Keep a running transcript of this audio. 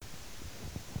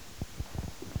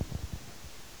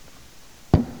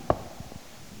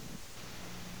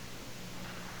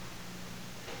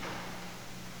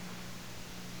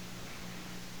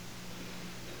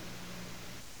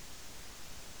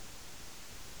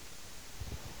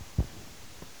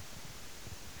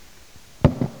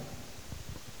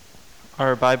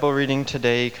Our Bible reading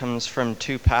today comes from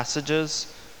two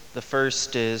passages. The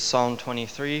first is Psalm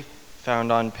 23,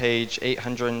 found on page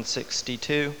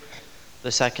 862.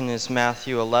 The second is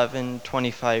Matthew 11,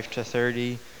 25 to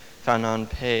 30, found on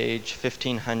page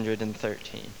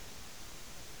 1513.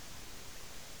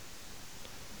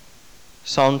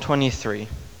 Psalm 23.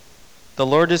 The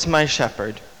Lord is my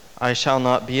shepherd, I shall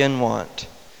not be in want.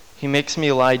 He makes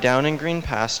me lie down in green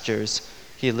pastures.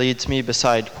 He leads me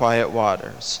beside quiet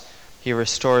waters. He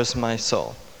restores my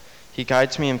soul. He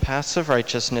guides me in paths of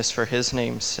righteousness for his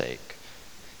name's sake.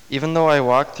 Even though I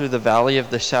walk through the valley of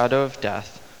the shadow of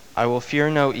death, I will fear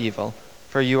no evil,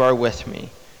 for you are with me.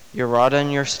 Your rod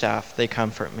and your staff, they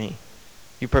comfort me.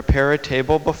 You prepare a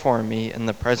table before me in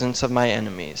the presence of my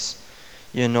enemies.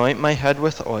 You anoint my head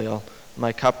with oil,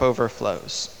 my cup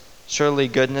overflows. Surely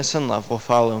goodness and love will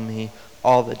follow me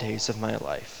all the days of my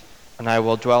life, and I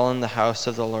will dwell in the house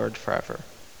of the Lord forever.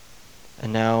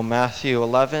 And now Matthew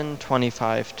 11,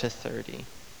 25 to 30.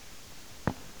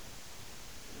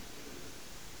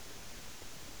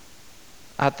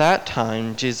 At that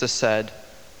time Jesus said,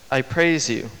 I praise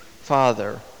you,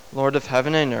 Father, Lord of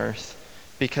heaven and earth,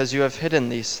 because you have hidden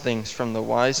these things from the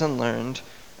wise and learned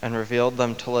and revealed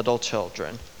them to little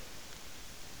children.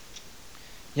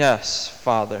 Yes,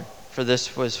 Father, for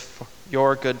this was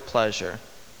your good pleasure.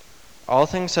 All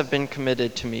things have been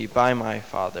committed to me by my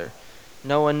Father.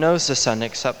 No one knows the Son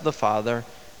except the Father,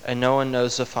 and no one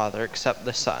knows the Father except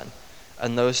the Son,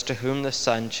 and those to whom the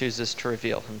Son chooses to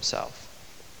reveal himself.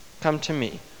 Come to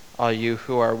me, all you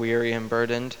who are weary and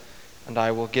burdened, and I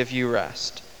will give you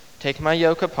rest. Take my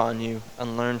yoke upon you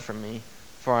and learn from me,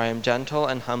 for I am gentle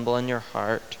and humble in your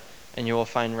heart, and you will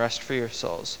find rest for your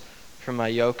souls. For my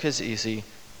yoke is easy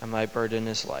and my burden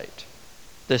is light.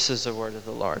 This is the word of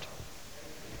the Lord.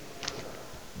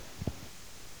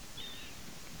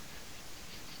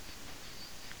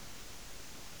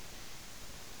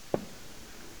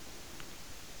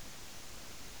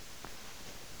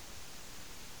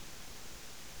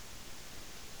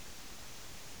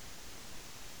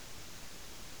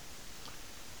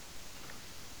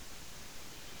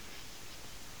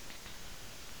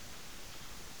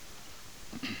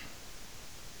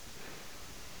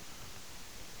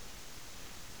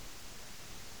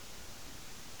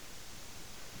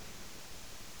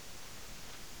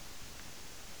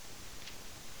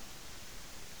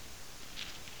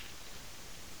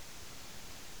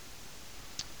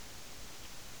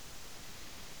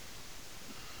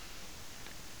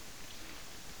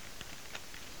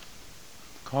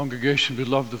 Congregation,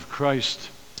 beloved of Christ,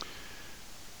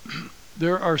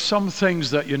 there are some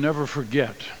things that you never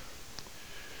forget.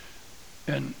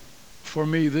 And for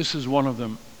me, this is one of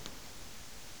them.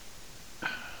 It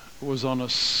was on a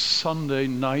Sunday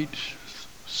night,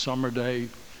 summer day,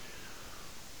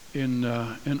 in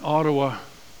Ottawa.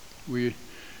 We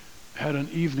had an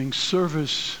evening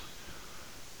service,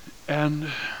 and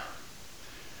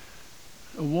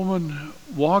a woman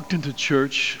walked into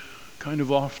church kind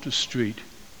of off the street.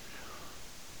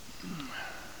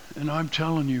 And I'm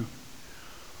telling you,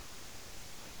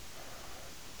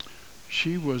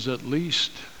 she was at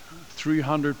least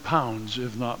 300 pounds,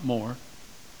 if not more.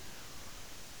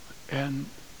 And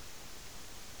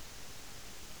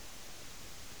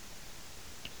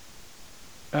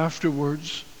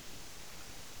afterwards,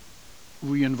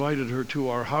 we invited her to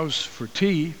our house for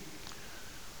tea.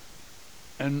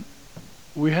 And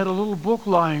we had a little book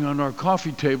lying on our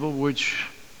coffee table, which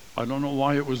I don't know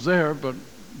why it was there, but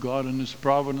God in his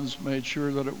providence made sure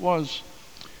that it was.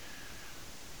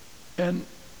 And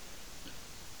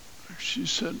she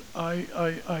said,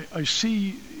 I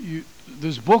see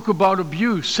this book about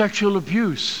abuse, sexual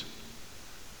abuse.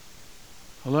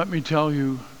 Well, let me tell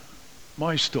you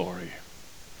my story.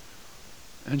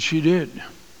 And she did.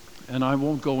 And I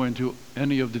won't go into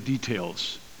any of the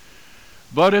details.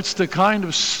 But it's the kind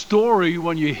of story,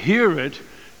 when you hear it,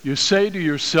 you say to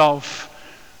yourself,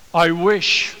 I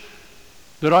wish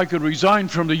that I could resign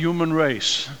from the human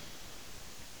race.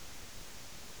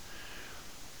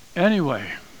 Anyway,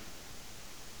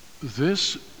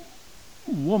 this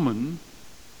woman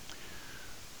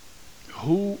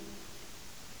who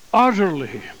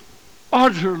utterly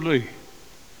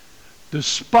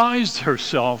despised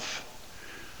herself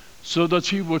so that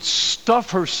she would stuff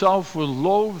herself with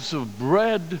loaves of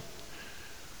bread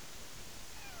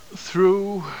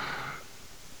through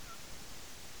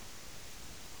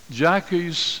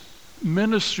Jackie's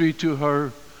ministry to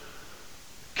her,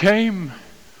 came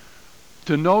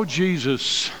to know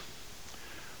Jesus.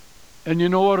 And you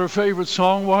know what her favorite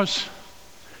song was?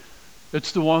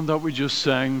 It's the one that we just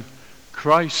sang,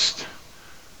 Christ,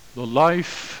 the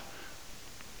life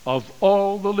of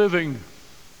all the living.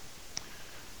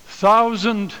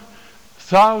 thousand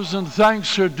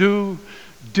thanks are due,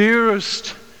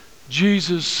 dearest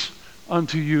Jesus,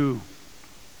 unto you.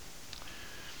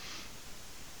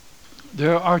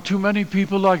 There are too many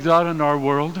people like that in our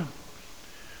world.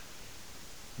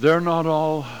 They're not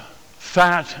all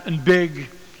fat and big.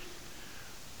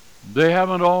 They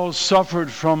haven't all suffered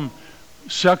from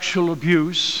sexual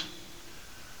abuse.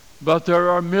 But there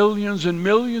are millions and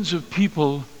millions of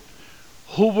people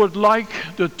who would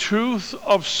like the truth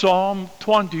of Psalm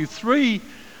 23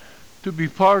 to be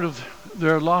part of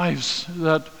their lives,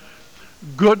 that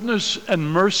goodness and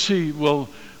mercy will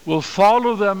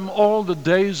follow them all the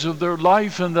days of their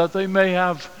life, and that they may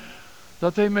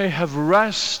have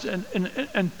rest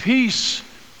and peace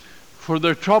for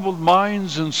their troubled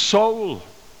minds and soul.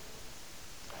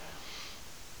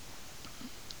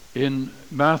 In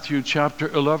Matthew chapter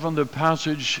 11, the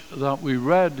passage that we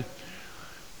read,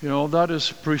 that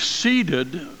is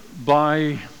preceded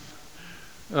by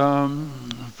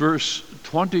verse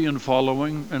 20 and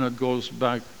following, and it goes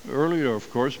back earlier,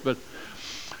 of course, but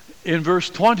in verse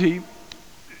 20,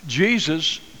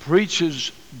 Jesus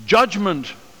preaches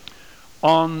judgment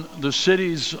on the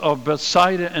cities of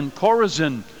Bethsaida and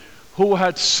Chorazin, who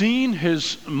had seen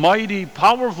his mighty,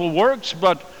 powerful works,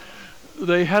 but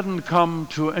they hadn't come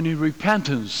to any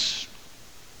repentance.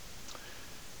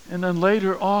 And then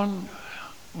later on,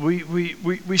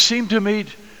 we seem to meet,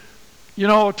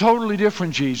 a totally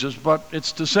different Jesus, but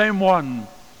it's the same one.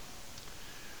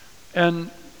 And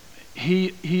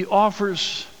he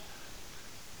offers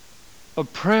a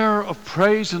prayer of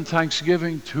praise and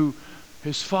thanksgiving to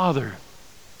his Father.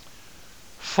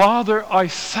 Father, I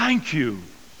thank you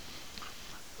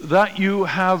that you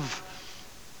have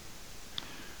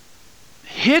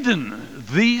hidden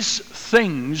these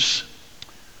things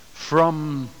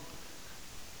from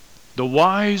the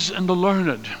wise and the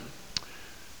learned.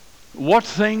 What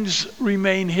things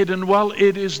remain hidden? Well,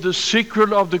 it is the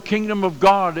secret of the kingdom of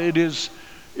God. It is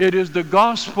the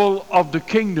gospel of the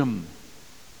kingdom.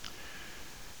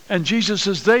 And Jesus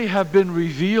says they have been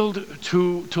revealed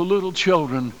to little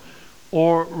children,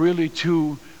 or really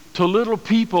to little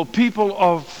people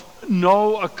of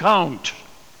no account.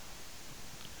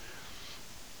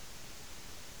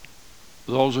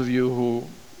 Those of you who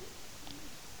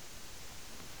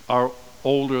are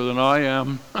older than I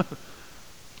am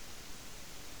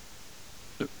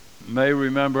may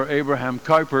remember Abraham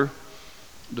Kuyper,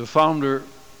 the founder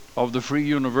of the Free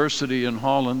University in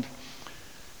Holland,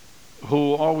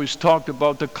 who always talked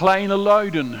about the kleine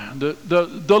luiden,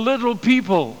 the little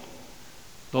people.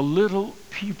 The little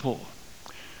people.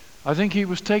 I think he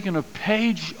was taking a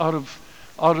page out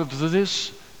of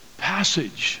this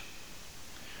passage.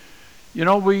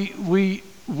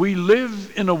 We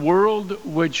live in a world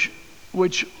which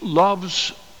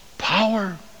loves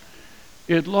power.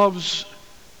 It loves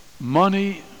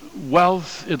money,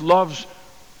 wealth. It loves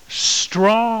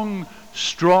strong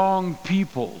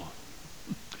people.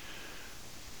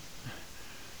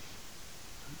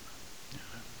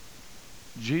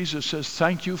 Jesus says,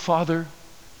 thank you, Father.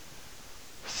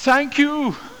 Thank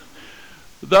you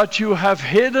that you have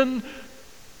hidden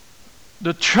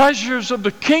the treasures of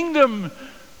the kingdom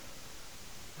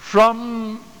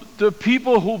from the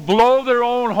people who blow their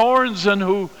own horns and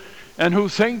who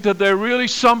think that they're really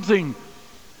something,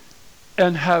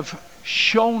 and have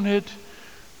shown it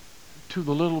to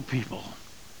the little people.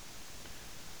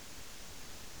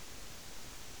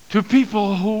 To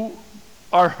people who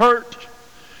are hurt,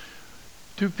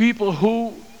 to people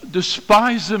who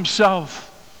despise themselves,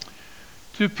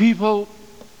 to people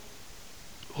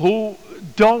who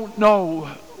don't know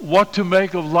what to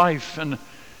make of life, and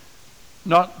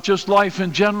not just life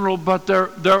in general, but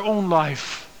their own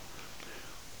life,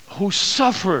 who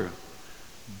suffer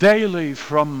daily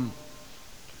from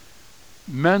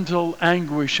mental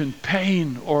anguish and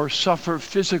pain, or suffer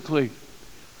physically.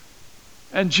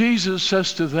 And Jesus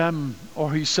says to them,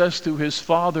 or he says to his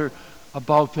Father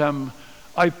about them,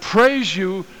 I praise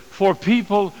you for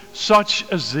people such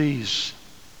as these.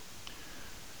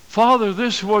 Father,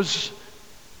 this was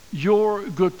your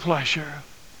good pleasure.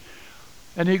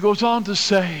 And he goes on to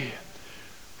say,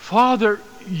 Father,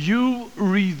 you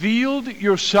revealed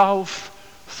yourself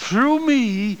through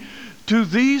me to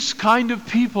these kind of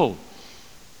people.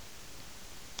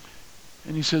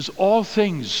 And he says, all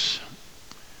things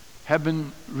have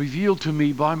been revealed to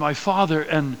me by my Father,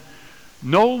 and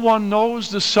no one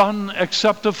knows the Son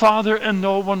except the Father, and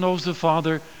no one knows the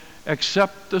Father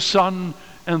except the Son,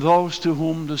 and those to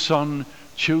whom the Son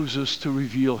chooses to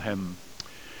reveal him.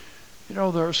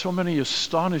 There are so many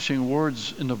astonishing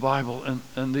words in the Bible,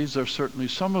 and these are certainly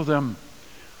some of them,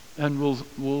 and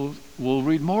we'll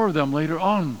read more of them later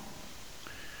on.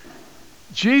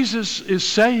 Jesus is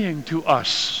saying to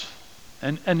us,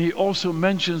 and he also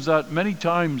mentions that many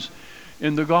times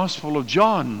in the Gospel of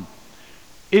John,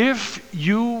 if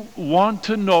you want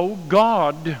to know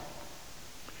God,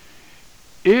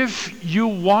 if you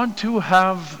want to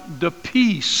have the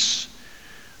peace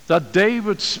that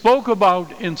David spoke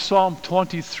about in Psalm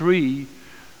 23,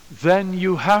 then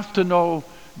you have to know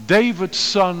David's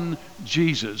son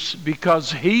Jesus,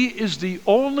 because he is the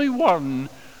only one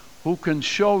who can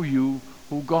show you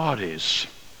who God is.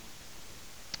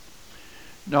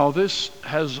 Now, this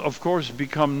has, of course,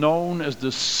 become known as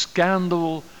the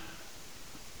scandal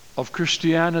of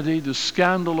Christianity, the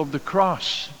scandal of the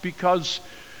cross, because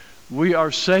we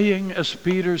are saying, as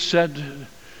Peter said,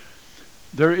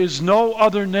 there is no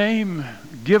other name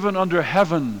given under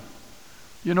heaven,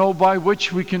 by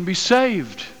which we can be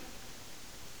saved.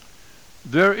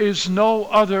 There is no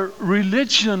other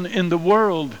religion in the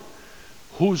world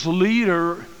whose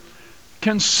leader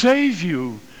can save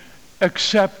you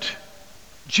except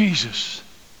Jesus.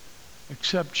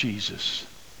 Except Jesus.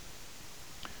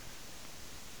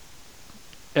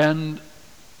 And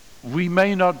we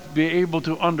may not be able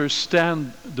to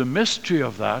understand the mystery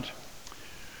of that,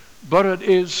 but it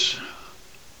is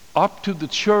up to the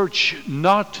church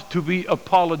not to be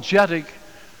apologetic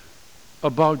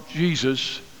about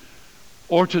Jesus,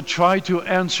 or to try to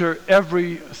answer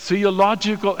every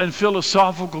theological and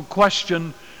philosophical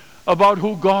question about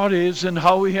who God is and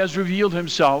how he has revealed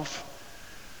himself.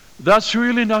 That's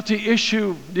really not the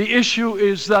issue. The issue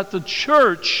is that the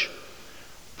church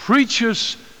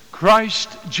preaches Christ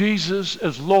Jesus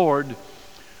as Lord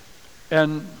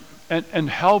and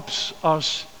helps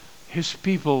us, his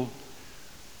people,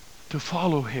 to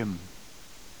follow him.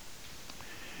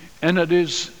 And it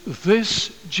is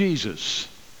this Jesus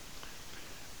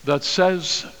that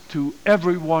says to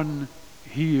everyone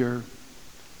here,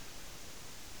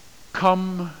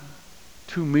 "Come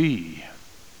to me,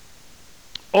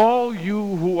 all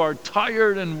you who are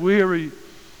tired and weary,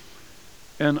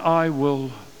 and I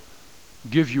will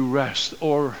give you rest,"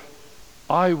 or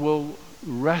 "I will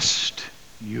rest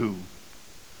you.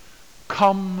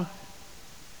 Come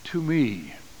to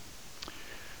me."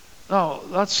 Now,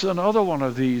 that's another one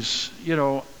of these,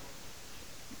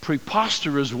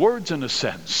 preposterous words in a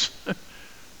sense.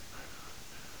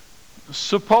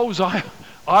 Suppose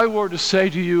I were to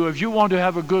say to you, if you want to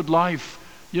have a good life,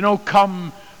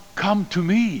 come to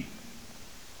me.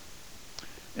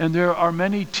 And there are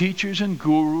many teachers and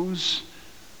gurus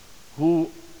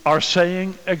who are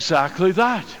saying exactly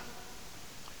that.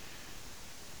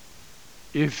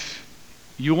 If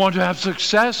you want to have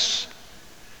success,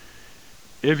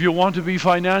 if you want to be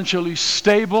financially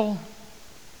stable,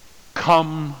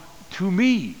 come to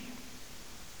me.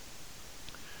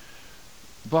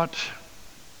 But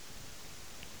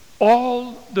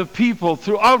all the people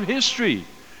throughout history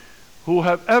who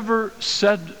have ever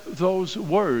said those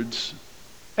words,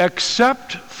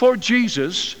 except for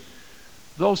Jesus,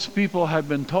 those people have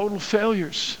been total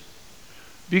failures,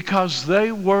 because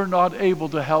they were not able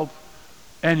to help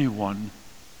anyone,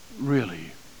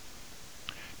 really.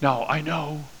 Now, I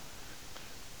know,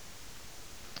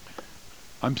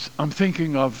 I'm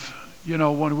thinking of,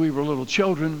 when we were little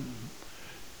children,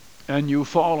 and you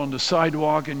fall on the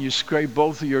sidewalk and you scrape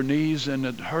both of your knees and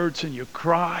it hurts and you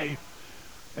cry,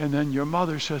 and then your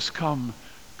mother says, come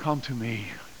to me,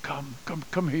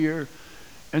 come here,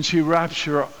 and she wraps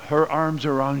her arms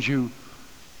around you,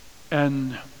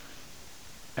 and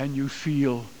you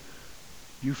feel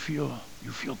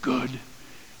good,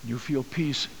 you feel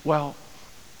peace. Well,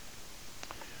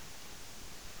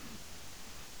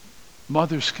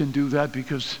 mothers can do that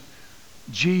because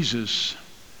Jesus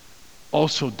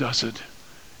also does it,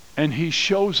 and he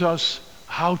shows us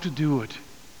how to do it.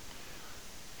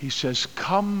 He says,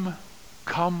 come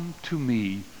to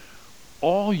me,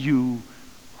 all you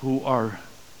who are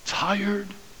tired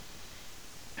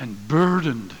and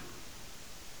burdened,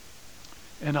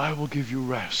 and I will give you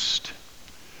rest.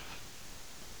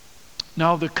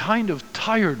 Now, the kind of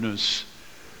tiredness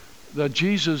that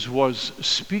Jesus was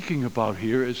speaking about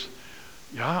here is,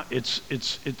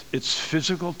 it's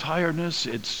physical tiredness,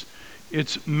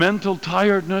 it's mental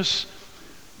tiredness,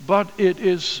 but it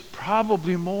is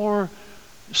probably more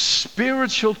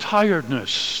spiritual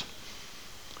tiredness.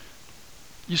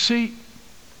 You see,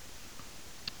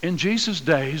 in Jesus'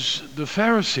 days, the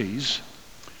Pharisees,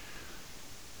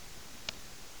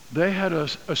 they had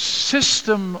a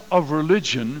system of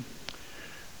religion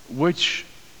which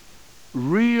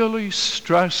really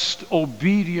stressed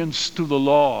obedience to the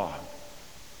law.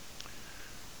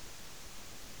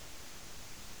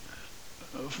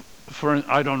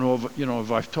 I don't know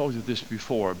if I've told you this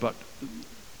before, but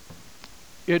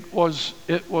it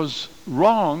was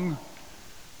wrong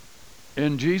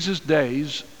in Jesus'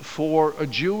 days for a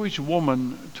Jewish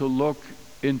woman to look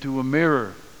into a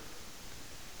mirror.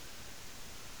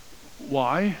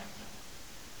 Why?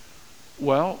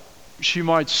 Well, she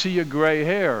might see a gray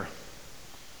hair.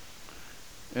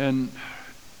 And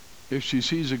if she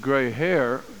sees a gray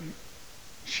hair,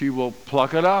 she will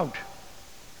pluck it out.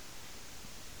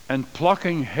 And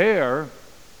plucking hair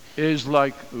is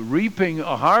like reaping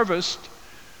a harvest,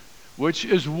 which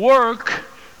is work,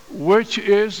 which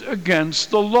is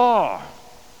against the law.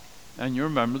 And you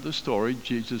remember the story.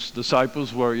 Jesus'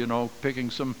 disciples were, picking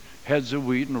some heads of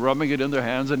wheat and rubbing it in their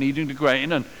hands and eating the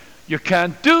grain. And you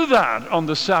can't do that on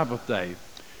the Sabbath day.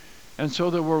 And so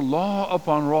there were law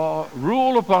upon law,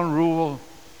 rule upon rule.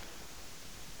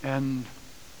 And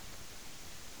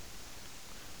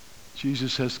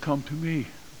Jesus says, come to me.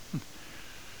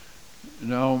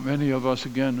 Now, many of us,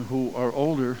 again, who are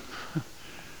older,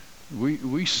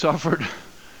 we suffered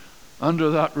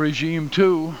under that regime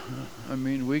too. I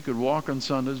mean, we could walk on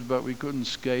Sundays, but we couldn't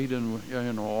skate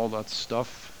and all that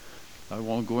stuff. I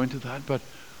won't go into that, but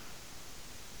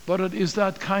it is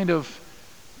that kind of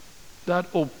that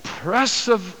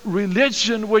oppressive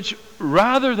religion which,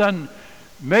 rather than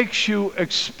makes you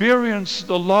experience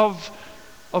the love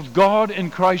of God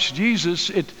in Christ Jesus,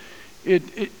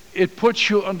 it puts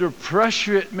you under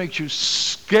pressure. It makes you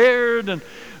scared,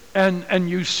 and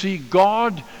you see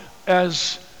God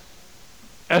as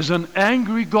an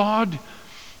angry God,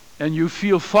 and you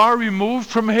feel far removed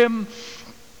from Him.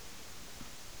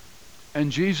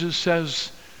 And Jesus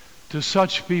says to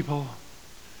such people,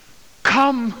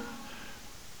 come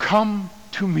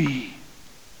to me.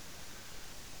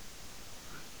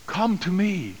 Come to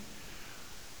me,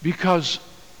 because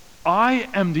I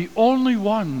am the only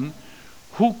one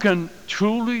who can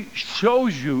truly show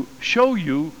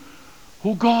you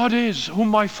who God is, who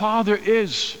my Father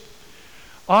is.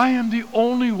 I am the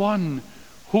only one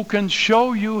who can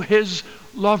show you His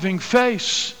loving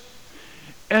face.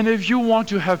 And if you want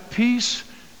to have peace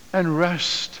and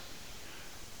rest,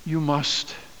 you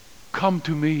must come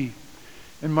to me.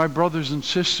 And my brothers and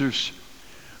sisters,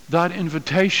 that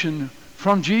invitation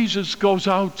from Jesus goes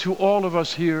out to all of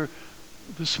us here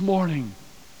this morning.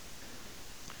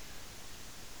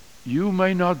 You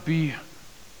may not be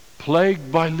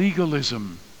plagued by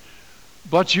legalism,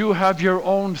 but you have your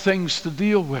own things to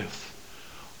deal with.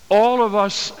 All of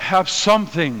us have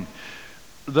something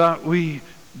that we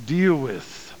deal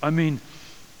with. I mean,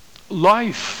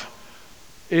 life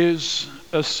is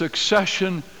a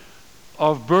succession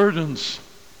of burdens.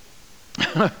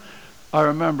 I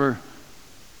remember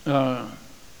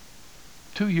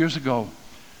 2 years ago,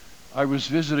 I was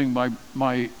visiting my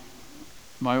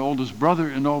oldest brother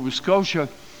in Nova Scotia,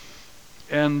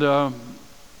 and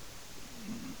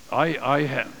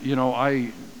I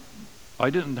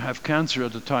didn't have cancer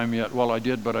at the time yet. Well, I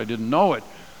did, but I didn't know it.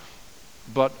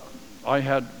 But I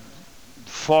had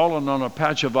fallen on a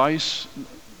patch of ice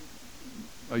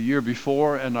a year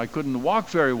before, and I couldn't walk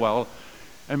very well.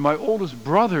 And my oldest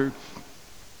brother,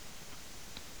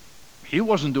 he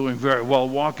wasn't doing very well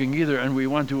walking either, and we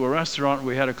went to a restaurant.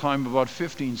 We had to climb about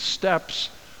 15 steps,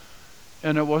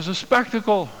 and it was a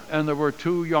spectacle. And there were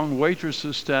 2 young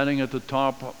waitresses standing at the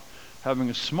top having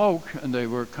a smoke, and they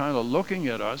were kind of looking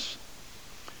at us.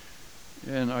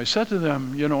 And I said to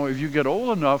them, if you get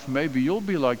old enough, maybe you'll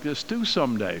be like this too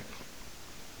someday.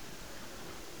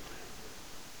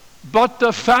 But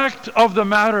the fact of the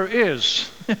matter is,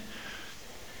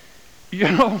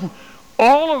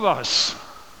 all of us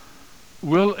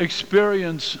will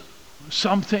experience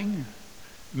something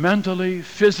mentally,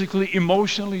 physically,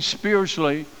 emotionally,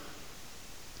 spiritually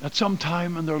at some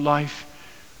time in their life,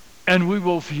 and we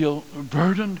will feel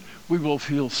burdened, we will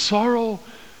feel sorrow,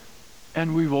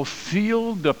 and we will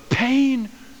feel the pain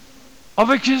of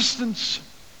existence.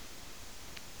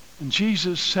 And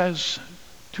Jesus says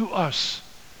to us,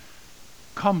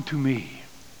 come to me.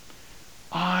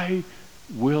 I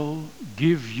will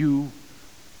give you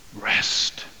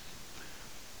rest.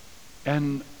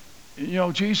 And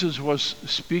Jesus was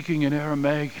speaking in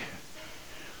Aramaic.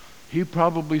 He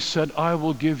probably said, I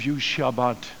will give you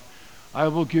Shabbat. I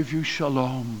will give you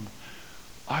Shalom.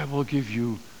 I will give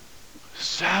you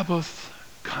Sabbath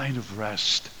kind of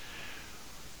rest,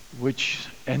 which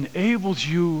enables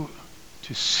you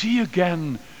to see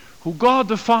again who God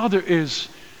the Father is,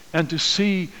 and to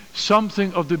see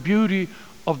something of the beauty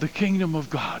of the kingdom of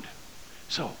God.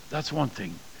 So that's one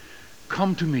thing.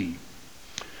 Come to me.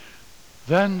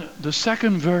 Then the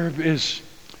second verb is,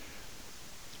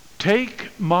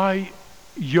 take my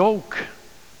yoke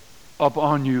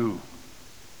upon you.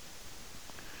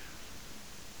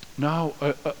 Now,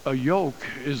 a yoke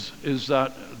is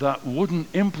that wooden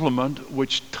implement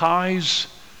which ties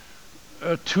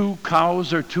two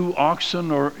cows or two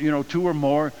oxen, or two or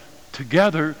more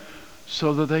together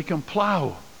so that they can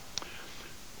plow.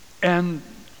 And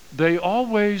they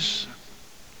always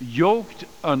yoked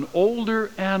an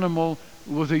older animal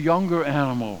with a younger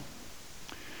animal,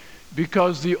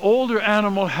 because the older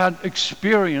animal had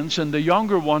experience and the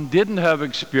younger one didn't have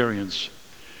experience.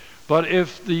 But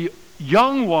if the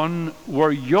young one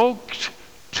were yoked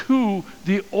to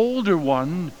the older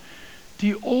one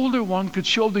could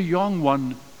show the young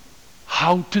one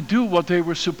how to do what they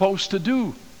were supposed to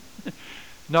do.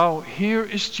 Now, here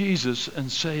is Jesus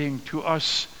and saying to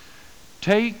us,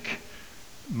 take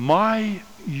my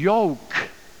yoke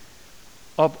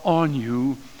up on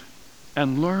you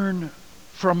and learn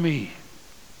from me.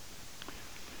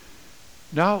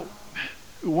 Now,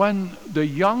 when the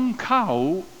young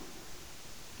cow,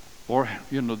 or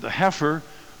the heifer,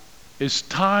 is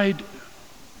tied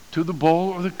to the bull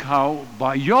or the cow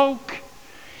by yoke,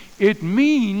 it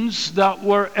means that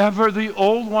wherever the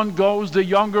old one goes, the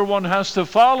younger one has to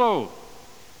follow.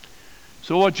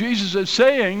 So what Jesus is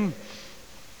saying,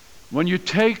 when you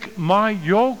take my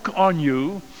yoke on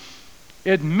you,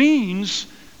 it means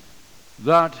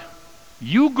that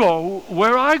you go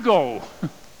where I go.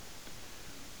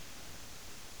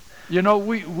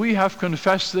 We have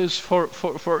confessed this for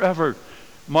forever.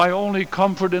 My only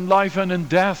comfort in life and in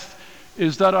death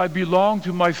is that I belong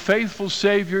to my faithful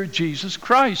Savior, Jesus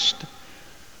Christ.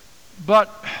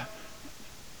 But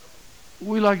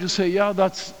we like to say, yeah,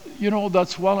 that's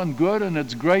well and good, and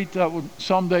it's great that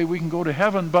someday we can go to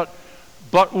heaven, but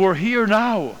we're here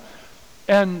now.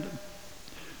 And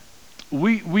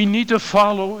we need to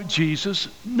follow Jesus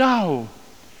now.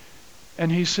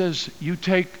 And he says, you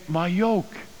take my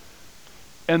yoke.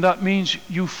 And that means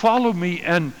you follow me.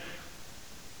 And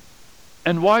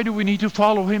why do we need to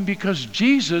follow him? Because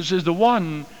Jesus is the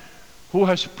one who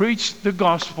has preached the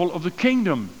gospel of the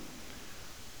kingdom.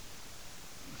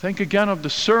 Think again of the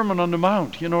Sermon on the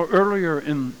Mount, earlier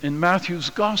in Matthew's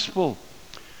gospel.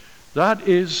 That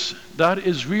is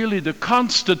really the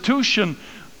constitution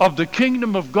of the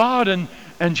kingdom of God.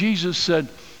 And Jesus said,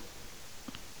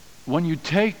 when you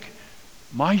take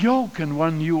my yoke and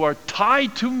when you are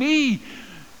tied to me,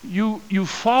 you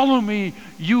follow me,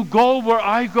 you go where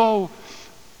I go,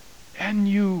 and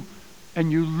you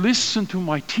listen to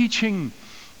my teaching,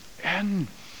 and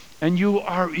you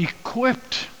are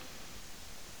equipped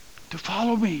to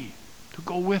follow me, to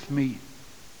go with me.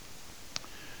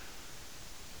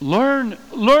 Learn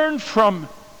from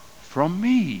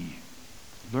me.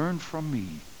 Learn from me.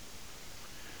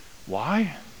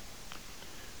 Why?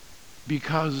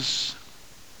 Because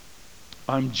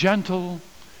I'm gentle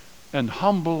and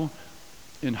humble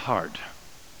in heart.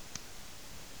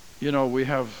 We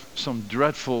have some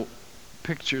dreadful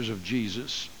pictures of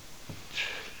Jesus,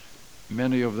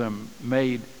 many of them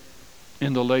made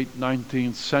in the late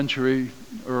 19th century,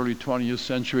 early 20th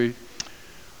century.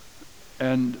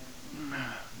 And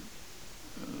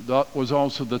that was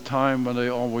also the time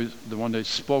when they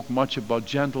spoke much about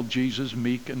gentle Jesus,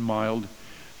 meek and mild.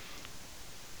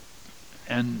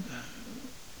 And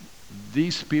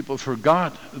these people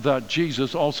forgot that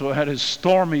Jesus also had his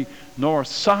stormy north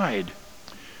side.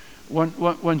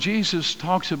 When Jesus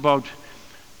talks about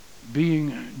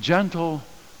being gentle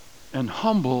and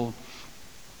humble,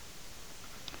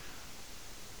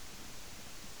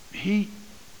 he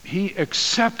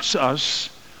accepts us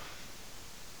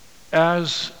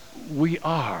as we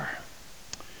are.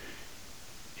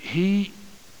 He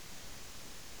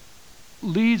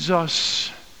leads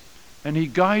us and he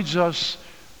guides us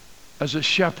as a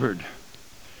shepherd.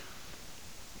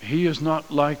 He is not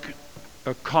like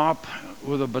a cop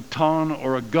with a baton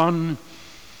or a gun,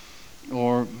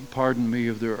 or, pardon me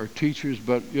if there are teachers,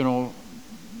 but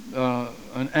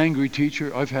an angry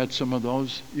teacher. I've had some of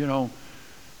those,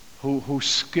 who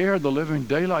scare the living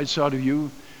daylights out of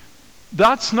you.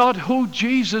 That's not who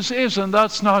Jesus is, and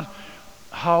that's not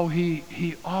how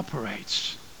he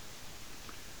operates.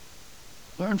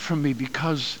 Learn from me,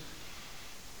 because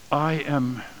I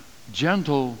am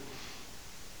gentle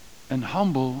and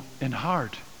humble in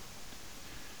heart.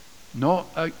 No,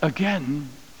 again,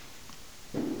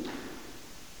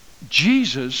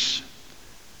 Jesus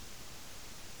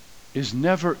is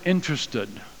never interested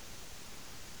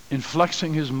in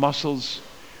flexing his muscles,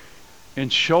 in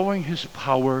showing his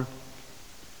power.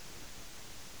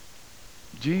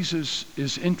 Jesus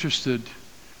is interested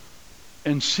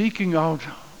in seeking out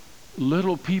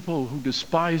little people who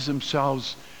despise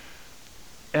themselves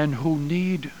and who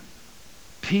need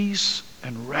peace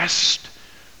and rest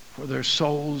for their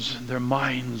souls and their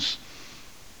minds.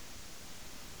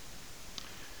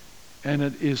 And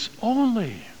it is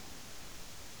only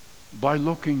by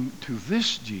looking to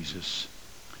this Jesus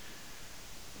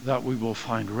that we will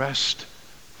find rest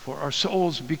for our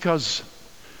souls, because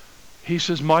he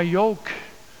says, my yoke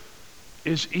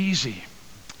is easy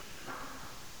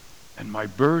and my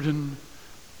burden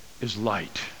is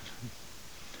light.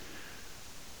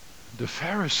 The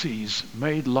Pharisees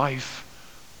made life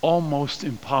almost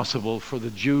impossible for the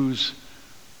Jews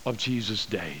of Jesus'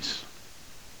 days.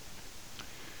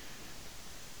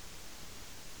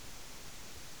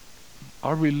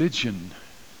 Our religion,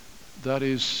 that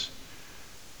is,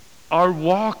 our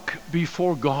walk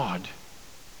before God,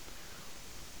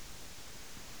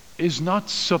 is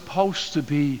not supposed to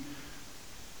be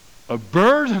a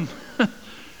burden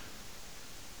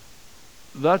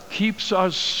that keeps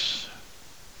us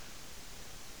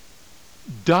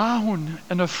down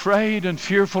and afraid and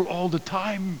fearful all the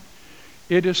time.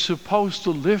 It is supposed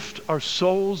to lift our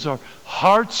souls, our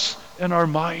hearts, and our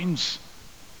minds,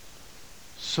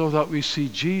 so that we see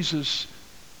Jesus,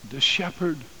 the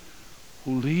shepherd,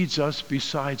 who leads us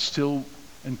beside still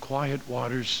and quiet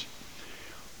waters,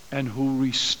 and who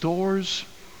restores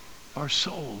our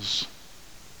souls.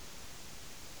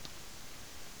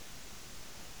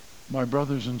 My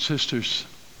brothers and sisters,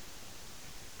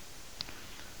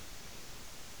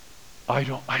 I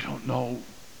don't know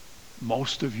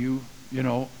most of you,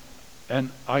 and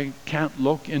I can't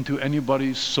look into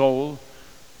anybody's soul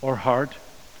or heart,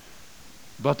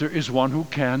 but there is one who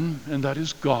can, and that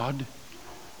is God,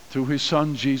 through his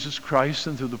Son Jesus Christ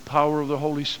and through the power of the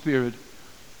Holy Spirit.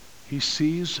 He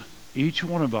sees each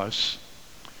one of us.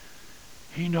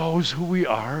 He knows who we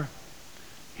are.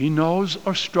 He knows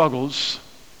our struggles.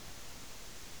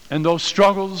 And those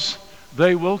struggles,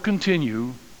 they will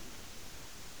continue.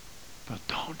 But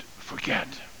don't forget.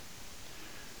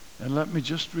 And let me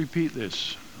just repeat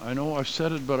this. I know I've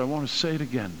said it, but I want to say it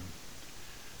again.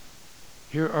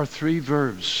 Here are 3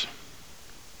 verbs.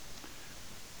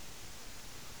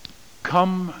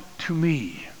 Come to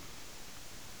me.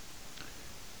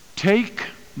 Take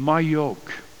my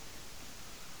yoke.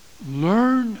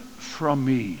 Learn from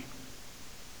me.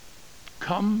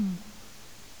 Come,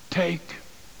 take,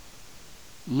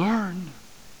 learn.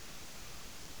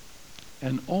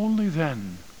 And only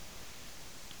then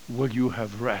will you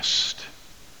have rest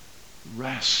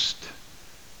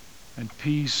and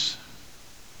peace,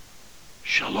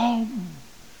 shalom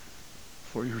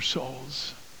for your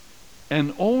souls.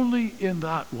 And only in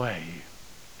that way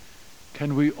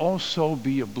can we also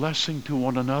be a blessing to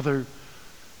one another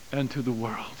and to the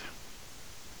world.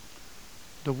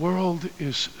 The world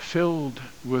is filled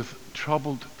with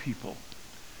troubled people,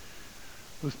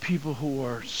 with people who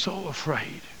are so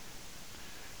afraid,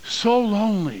 so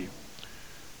lonely,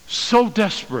 so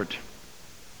desperate.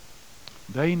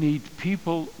 They need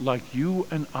people like you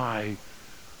and I,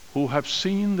 who have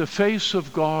seen the face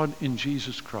of God in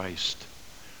Jesus Christ,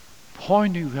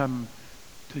 pointing them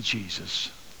to Jesus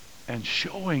and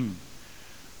showing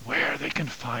where they can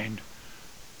find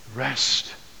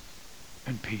rest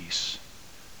and peace.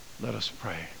 Let us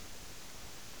pray.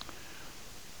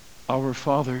 Our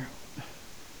Father,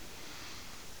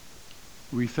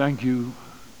 we thank you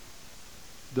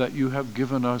that you have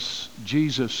given us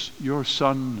Jesus, your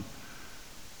Son,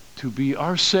 to be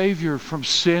our Savior from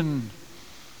sin,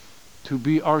 to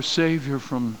be our Savior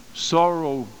from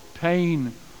sorrow,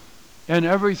 pain, and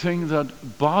everything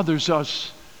that bothers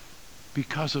us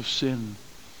because of sin.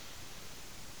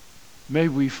 May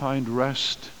we find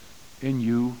rest in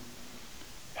you.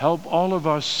 Help all of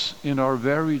us in our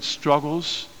varied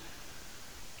struggles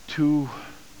to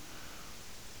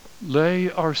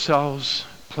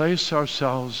place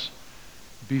ourselves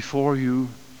before you,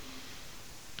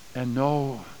 and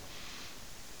know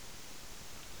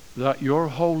that your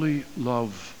holy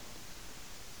love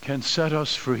can set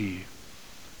us free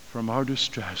from our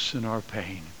distress and our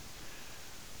pain.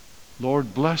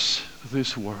 Lord, bless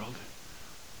this world.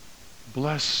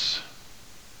 Bless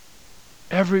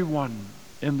everyone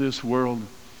in this world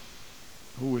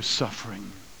who is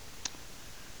suffering.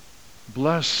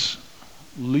 Bless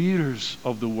leaders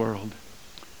of the world.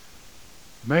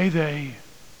 May they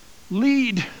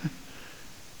lead.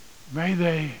 May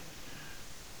they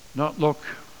not look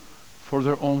for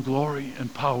their own glory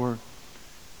and power,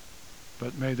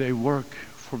 but may they work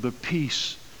for the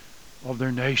peace of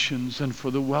their nations and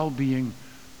for the well-being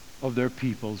of their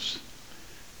peoples.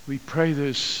 We pray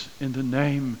this in the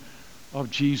name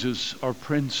of Jesus, our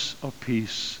Prince of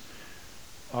Peace,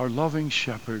 our loving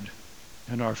shepherd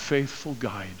and our faithful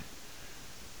guide,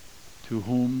 to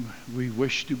whom we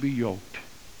wish to be yoked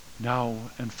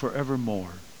now and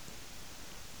forevermore.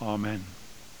 Amen.